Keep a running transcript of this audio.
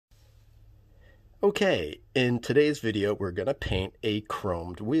Okay, in today's video, we're going to paint a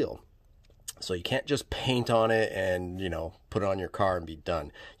chromed wheel. So you can't just paint on it and, put it on your car and be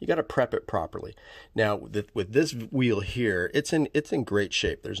done. You got to prep it properly. Now, with this wheel here, it's in great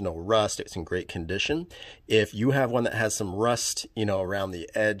shape. There's no rust. It's in great condition. If you have one that has some rust, around the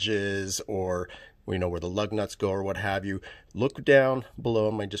edges or where the lug nuts go or what have you, look down below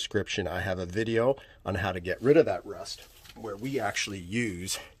in my description. I have a video on how to get rid of that rust, where we actually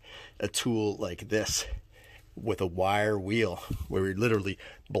use a tool like this with a wire wheel where we literally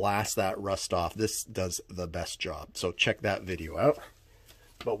blast that rust off. This does the best job, so check that video out.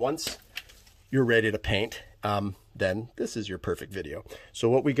 But once you're ready to paint, then this is your perfect video. So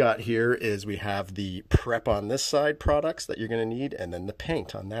what we got here is we have the prep on this side products that you're going to need, and then the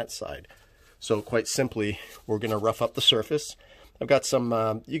paint on that side. So quite simply, we're going to rough up the surface. I've got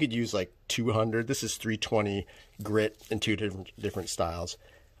some, you could use like 200. This is 320 grit in two different styles.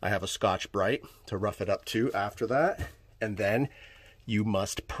 I have a Scotch Brite to rough it up to after that. And then you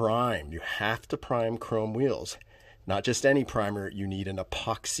must prime. You have to prime chrome wheels. Not just any primer, you need an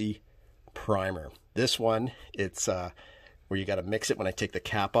epoxy primer. This one, it's where you got to mix it. When I take the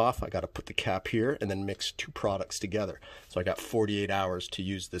cap off, I got to put the cap here and then mix two products together. So I got 48 hours to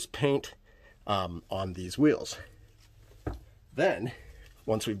use this paint on these wheels. Then,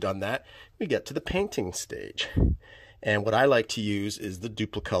 once we've done that, we get to the painting stage. And what I like to use is the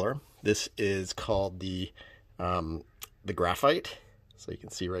dupli-color. This is called the graphite. So you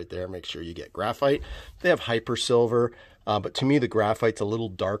can see right there, make sure you get graphite. They have hyper silver, but to me the graphite's a little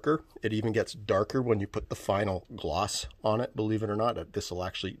darker. It even gets darker when you put the final gloss on it, believe it or not. This will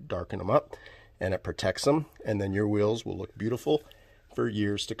actually darken them up and it protects them. And then your wheels will look beautiful for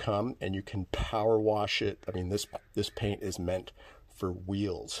years to come, and you can power wash it. I mean, this paint is meant for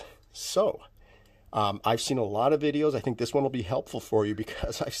wheels. So I've seen a lot of videos. I think this one will be helpful for you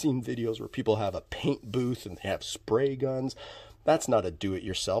because I've seen videos where people have a paint booth and they have spray guns. That's not a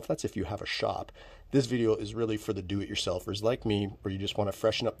do-it-yourself. That's if you have a shop. This video is really for the do-it-yourselfers like me, where you just want to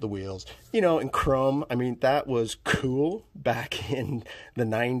freshen up the wheels. And chrome, I mean, that was cool back in the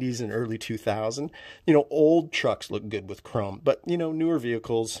 90s and early 2000. Old trucks look good with chrome, but, newer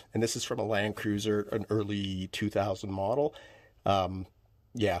vehicles, and this is from a Land Cruiser, an early 2000 model.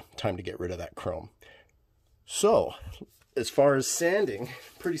 Yeah, time to get rid of that chrome. So, as far as sanding,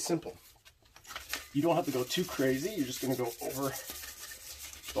 pretty simple. You don't have to go too crazy. You're just going to go over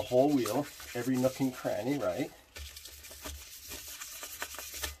the whole wheel, every nook and cranny, right?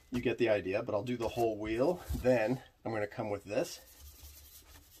 You get the idea, but I'll do the whole wheel. Then I'm going to come with this,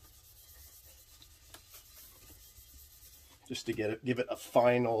 just to give it a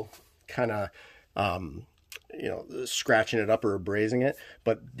final kind of scratching it up or abrasing it.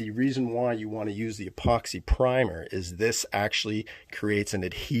 But the reason why you want to use the epoxy primer is this actually creates an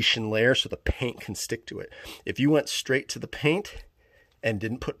adhesion layer so the paint can stick to it. If you went straight to the paint and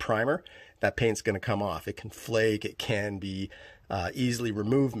didn't put primer, that paint's going to come off. It can flake, it can be easily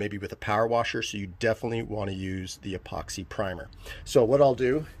removed, maybe with a power washer. So you definitely want to use the epoxy primer. So what I'll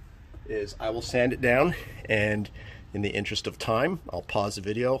do is I will sand it down, and in the interest of time, I'll pause the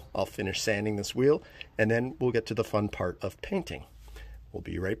video, I'll finish sanding this wheel, and then we'll get to the fun part of painting. We'll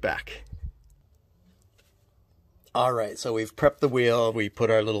be right back. All right, so we've prepped the wheel. We put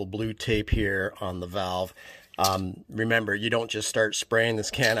our little blue tape here on the valve. Remember, you don't just start spraying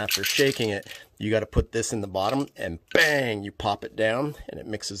this can after shaking it. You got to put this in the bottom, and bang, you pop it down, and it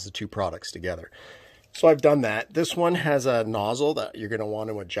mixes the two products together. So I've done that. This one has a nozzle that you're going to want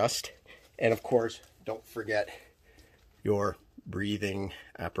to adjust. And of course, don't forget your breathing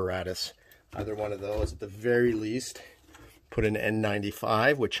apparatus. Either one of those, at the very least, put an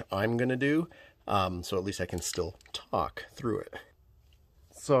N95, which I'm going to do, so at least I can still talk through it.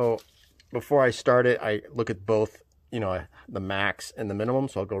 So before I start it, I look at both, the max and the minimum,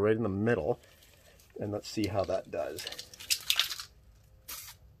 so I'll go right in the middle, and let's see how that does.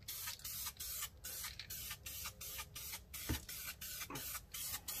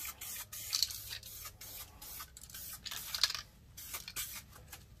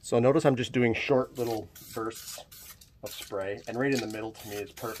 So notice I'm just doing short little bursts of spray, and right in the middle to me is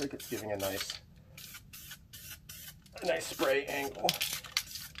perfect. It's giving a nice spray angle.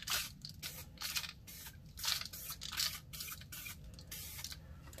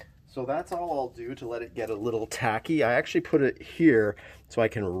 So that's all I'll do to let it get a little tacky. I actually put it here so I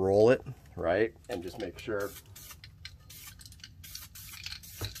can roll it, right? And just make sure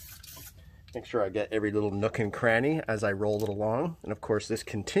I get every little nook and cranny as I roll it along. And of course, this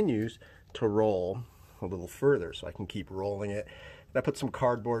continues to roll a little further, so I can keep rolling it. And I put some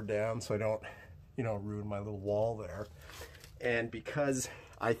cardboard down so I don't, ruin my little wall there. And because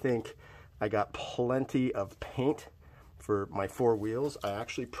I think I got plenty of paint for my 4 wheels. I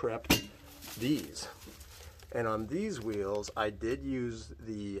actually prepped these. And on these wheels, I did use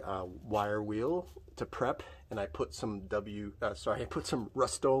the wire wheel to prep, and I put some I put some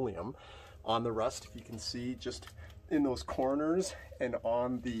Rust-Oleum on the rust, if you can see, just in those corners and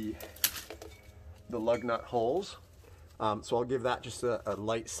on the lug nut holes. So I'll give that just a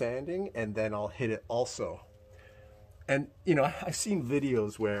light sanding, and then I'll hit it also. And you know, I've seen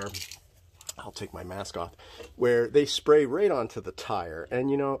videos where, I'll take my mask off, where they spray right onto the tire. And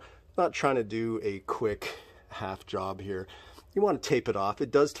you know, not trying to do a quick half job here. You want to tape it off.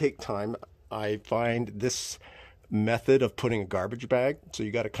 It does take time. I find this method of putting a garbage bag, so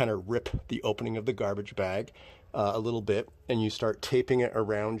you got to kind of rip the opening of the garbage bag a little bit, and you start taping it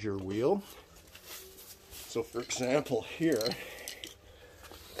around your wheel. So for example here,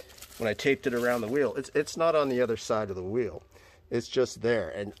 when I taped it around the wheel, it's not on the other side of the wheel. It's just there,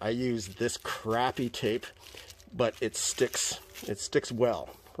 and I use this crappy tape, but it sticks well,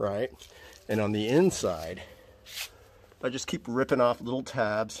 right? And on the inside, I just keep ripping off little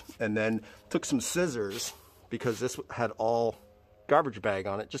tabs, and then took some scissors, because this had all garbage bag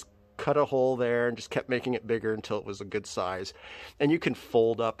on it, just cut a hole there and just kept making it bigger until it was a good size. And you can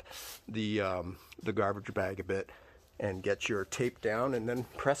fold up the garbage bag a bit and get your tape down, and then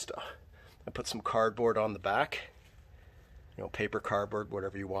presto. I put some cardboard on the back, you know, paper, cardboard,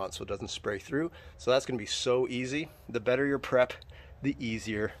 whatever you want, so it doesn't spray through. So that's going to be so easy. The better your prep, the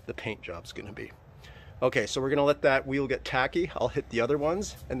easier the paint job's going to be. Okay, so we're going to let that wheel get tacky. I'll hit the other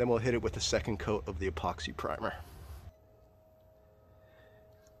ones, and then we'll hit it with a second coat of the epoxy primer.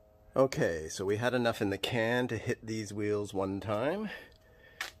 Okay, so we had enough in the can to hit these wheels one time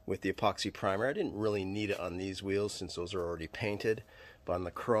with the epoxy primer. I didn't really need it on these wheels since those are already painted, but on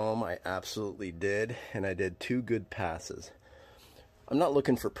the chrome I absolutely did, and I did 2 good passes. I'm not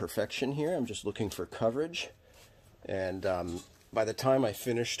looking for perfection here, I'm just looking for coverage. And by the time I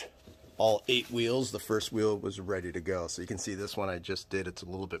finished all 8 wheels, the first wheel was ready to go. So you can see this one I just did, it's a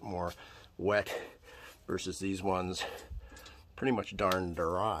little bit more wet versus these ones pretty much darn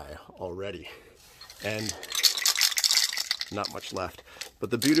dry already, and not much left.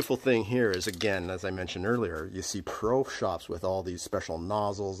 But the beautiful thing here is, again, as I mentioned earlier, you see pro shops with all these special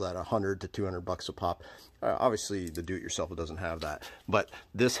nozzles at $100 to $200 a pop. Obviously the do-it-yourself doesn't have that, but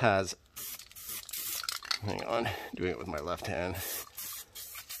this has, hang on, doing it with my left hand.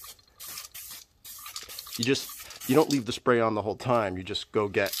 You don't leave the spray on the whole time. You just go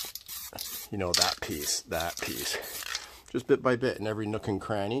get, you know, that piece, just bit by bit in every nook and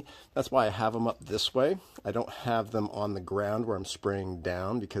cranny. That's why I have them up this way. I don't have them on the ground where I'm spraying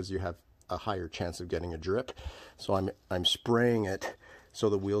down, because you have a higher chance of getting a drip. So I'm spraying it so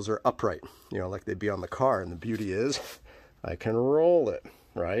the wheels are upright, you know, like they'd be on the car. And the beauty is I can roll it,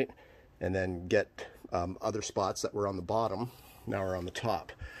 right? And then get other spots that were on the bottom, now are on the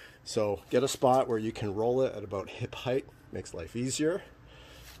top. So get a spot where you can roll it at about hip height, makes life easier.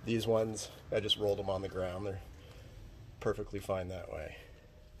 These ones, I just rolled them on the ground. They're perfectly fine that way.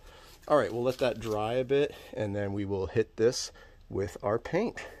 All right, we'll let that dry a bit, and then we will hit this with our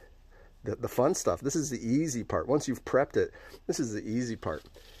paint. The fun stuff. This is the easy part. Once you've prepped it, this is the easy part.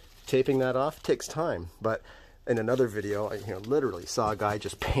 Taping that off takes time, but in another video, I literally saw a guy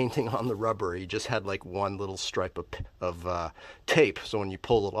just painting on the rubber. He just had like one little stripe of tape, so when you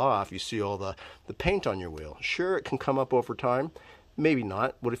pull it off, you see all the paint on your wheel. Sure, it can come up over time. Maybe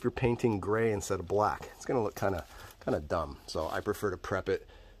not. What if you're painting gray instead of black? It's going to look kind of dumb. So I prefer to prep it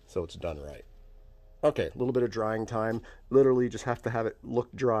so it's done right. Okay, a little bit of drying time. Literally just have to have it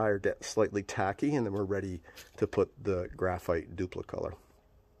look dry or get slightly tacky, and then we're ready to put the graphite dupli-color.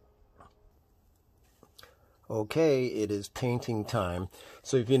 Okay, it is painting time.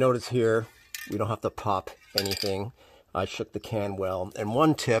 So if you notice here, we don't have to pop anything. I shook the can well. And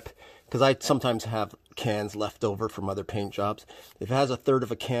one tip, because I sometimes have cans left over from other paint jobs, if it has a third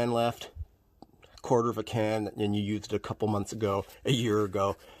of a can left, a quarter of a can, and you used it a couple months ago, a year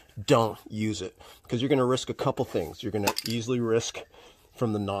ago, don't use it, because you're going to risk a couple things. You're going to easily risk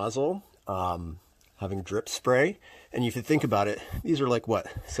from the nozzle having drip spray, and if you think about it, these are like what,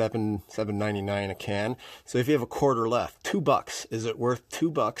 $7.99 a can. So if you have a quarter left, $2, is it worth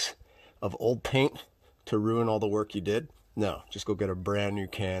 $2 of old paint to ruin all the work you did? No, just go get a brand new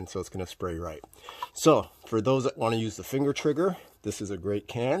can so it's going to spray right. So for those that want to use the finger trigger, this is a great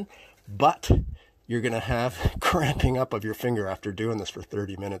can, but you're going to have cramping up of your finger after doing this for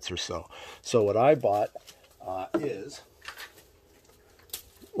 30 minutes or so. So what I bought is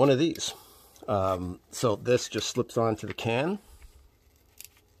one of these. So this just slips onto the can,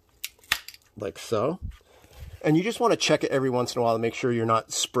 like so. And you just want to check it every once in a while to make sure you're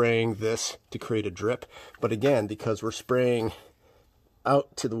not spraying this to create a drip. But again, because we're spraying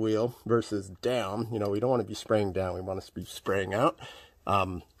out to the wheel versus down, you know, we don't want to be spraying down, we want to be spraying out.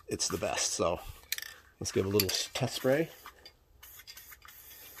 It's the best. So let's give a little test spray.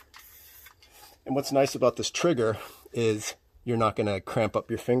 And what's nice about this trigger is you're not going to cramp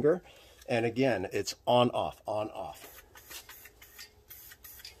up your finger. And again, it's on, off, on, off.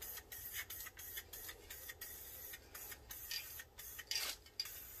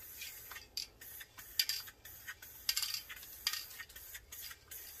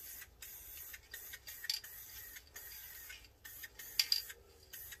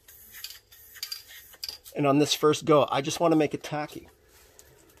 And on this first go, I just want to make it tacky.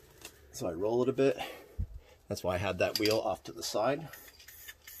 So I roll it a bit. That's why I had that wheel off to the side.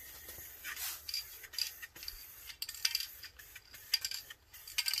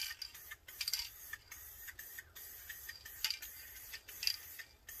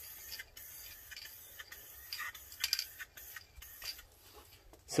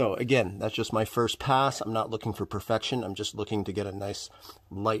 So again, that's just my first pass. I'm not looking for perfection. I'm just looking to get a nice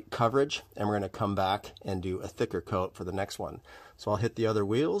light coverage, and we're going to come back and do a thicker coat for the next one. So I'll hit the other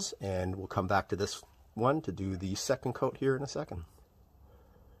wheels and we'll come back to this one to do the second coat here in a second.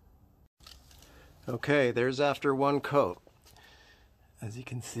 Okay, there's after one coat. As you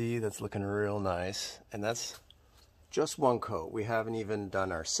can see, that's looking real nice, and that's just one coat. We haven't even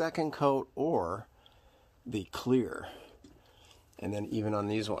done our second coat or the clear. And then even on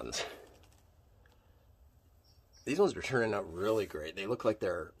these ones are turning out really great. They look like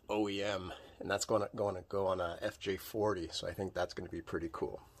they're OEM, and that's going to go on a FJ40, so I think that's going to be pretty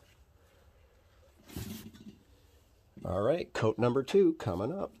cool. All right, coat number 2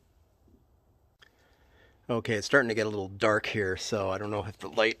 coming up. Okay, it's starting to get a little dark here, so I don't know if the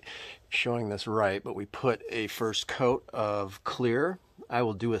light is showing this right, but we put a first coat of clear. I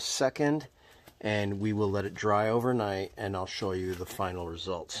will do a second, and we will let it dry overnight, and I'll show you the final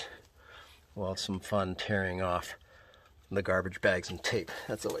results. We'll have some fun tearing off the garbage bags and tape.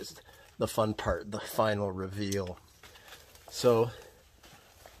 That's always the fun part, the final reveal. So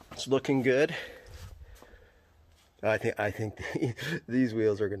it's looking good. I think these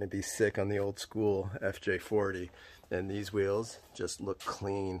wheels are going to be sick on the old school FJ40, and these wheels just look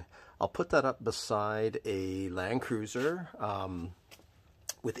clean. I'll put that up beside a Land Cruiser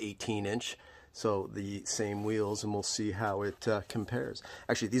with 18-inch. So the same wheels, and we'll see how it compares.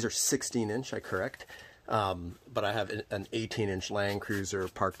 Actually, these are 16-inch, I correct. But I have an 18-inch Land Cruiser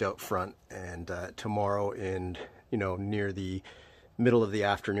parked out front, and tomorrow, near the middle of the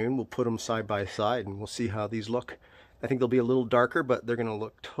afternoon, we'll put them side by side, and we'll see how these look. I think they'll be a little darker, but they're going to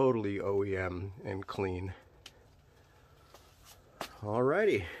look totally OEM and clean.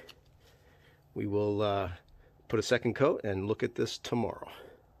 Alrighty, we will put a second coat and look at this tomorrow.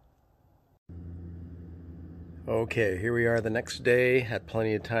 Okay, here we are the next day. Had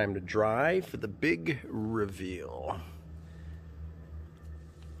plenty of time to dry for the big reveal.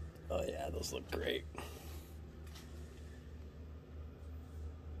 Oh yeah, those look great.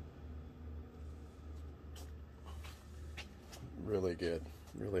 Really good.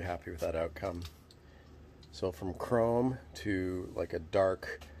 Really happy with that outcome. So from chrome to like a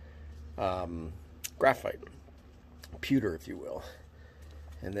dark graphite, pewter if you will.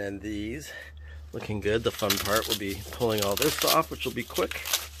 And then these looking good. The fun part will be pulling all this off, which will be quick,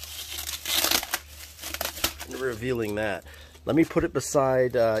 and revealing that. Let me put it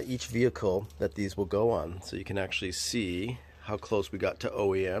beside each vehicle that these will go on, so you can actually see how close we got to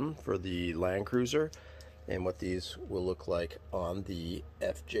OEM for the Land Cruiser and what these will look like on the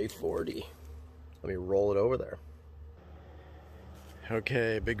FJ40. Let me roll it over there.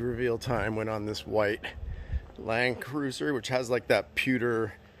 Okay, big reveal time went on this white Land Cruiser, which has like that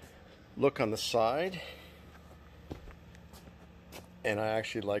pewter look on the side, and I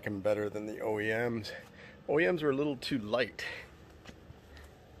actually like them better than the OEMs. OEMs are a little too light.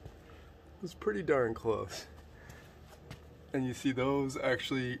 It's pretty darn close, and you see those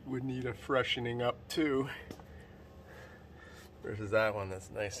actually would need a freshening up too, versus that one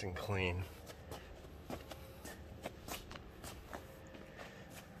that's nice and clean.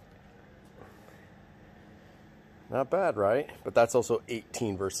 Not bad, right? But that's also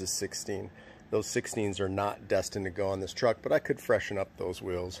 18 versus 16. Those 16s are not destined to go on this truck, but I could freshen up those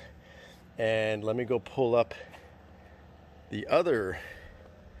wheels. And let me go pull up the other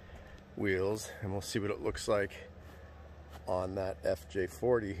wheels, and we'll see what it looks like on that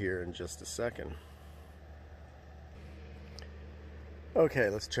FJ40 here in just a second. Okay,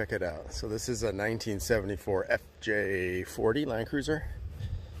 let's check it out. So this is a 1974 FJ40 Land Cruiser.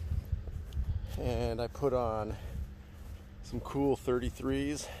 and I put on some cool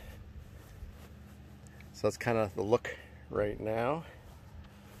 33s. So that's kind of the look right now.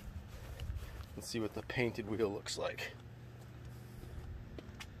 Let's see what the painted wheel looks like.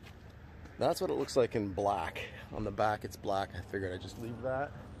 That's what it looks like in black. On the back it's black. I figured I'd just leave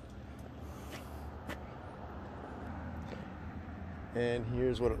that. And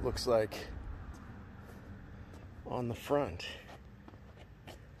here's what it looks like on the front.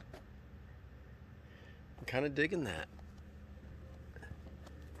 I'm kind of digging that.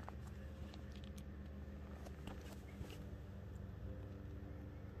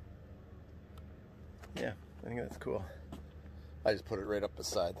 Yeah, I think that's cool. I just put it right up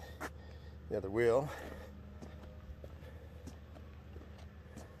beside the other wheel.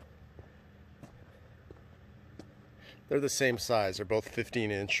 They're the same size. They're both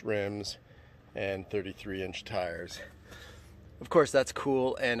 15-inch rims and 33-inch tires. Of course, that's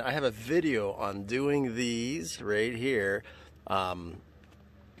cool. And I have a video on doing these right here, where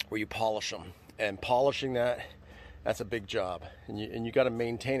you polish them. And polishing that's a big job. And you got to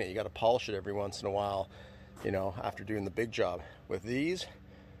maintain it. You got to polish it every once in a while, you know, after doing the big job. With these,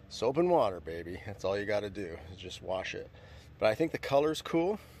 soap and water, baby. That's all you got to do, is just wash it. But I think the color's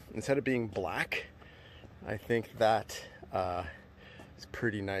cool. Instead of being black, I think that is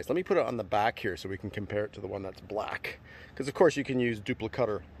pretty nice. Let me put it on the back here so we can compare it to the one that's black. Because of course you can use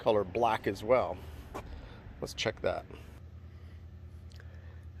dupli-color black as well. Let's check that.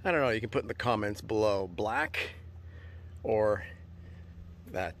 I don't know, you can put in the comments below black or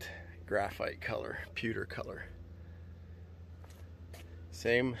that graphite color, pewter color.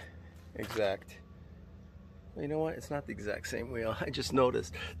 Same exact. You know what? It's not the exact same wheel. I just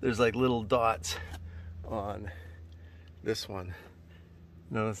noticed there's like little dots on this one.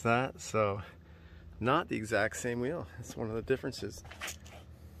 Notice that? So not the exact same wheel. That's one of the differences.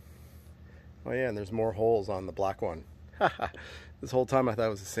 Oh yeah, and there's more holes on the black one. This whole time I thought it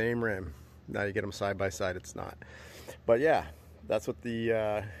was the same rim. Now you get them side by side, it's not. But yeah, that's what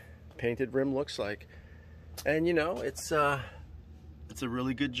the painted rim looks like. And you know, it's a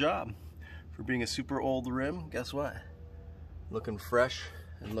really good job for being a super old rim. Guess what? Looking fresh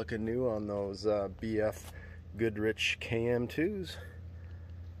and looking new on those BF Goodrich KM2s.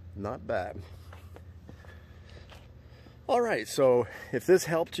 Not bad. Alright, so if this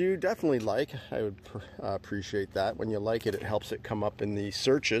helped you, definitely like. I would appreciate that. When you like it, it helps it come up in the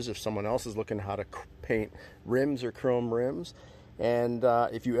searches if someone else is looking how to paint rims or chrome rims. And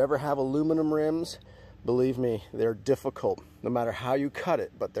if you ever have aluminum rims, believe me, they're difficult no matter how you cut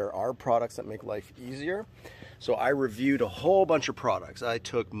it, but there are products that make life easier. So I reviewed a whole bunch of products. I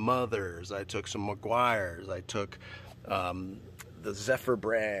took Mothers, I took some Meguiar's, I took the Zephyr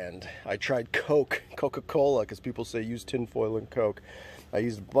brand. I tried Coca-Cola, because people say use tinfoil and Coke. I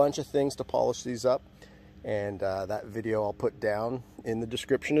used a bunch of things to polish these up, and that video I'll put down in the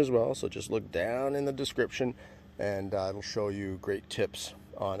description as well. So just look down in the description, and it'll show you great tips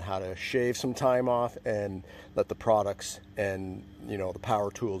on how to shave some time off and let the products and, you know, the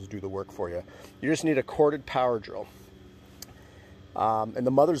power tools do the work for you. You just need a corded power drill. And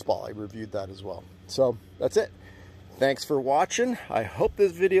the Mother's Ball, I reviewed that as well. So that's it. Thanks for watching. I hope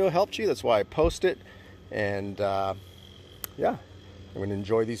this video helped you. That's why I post it. And yeah, I'm going to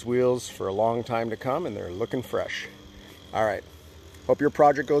enjoy these wheels for a long time to come, and they're looking fresh. All right. Hope your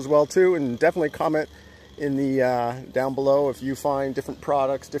project goes well too, and definitely comment in the down below if you find different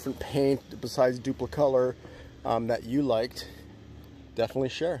products, different paint besides dupli-color that you liked. Definitely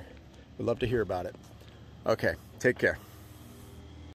share. We'd love to hear about it. Okay, take care.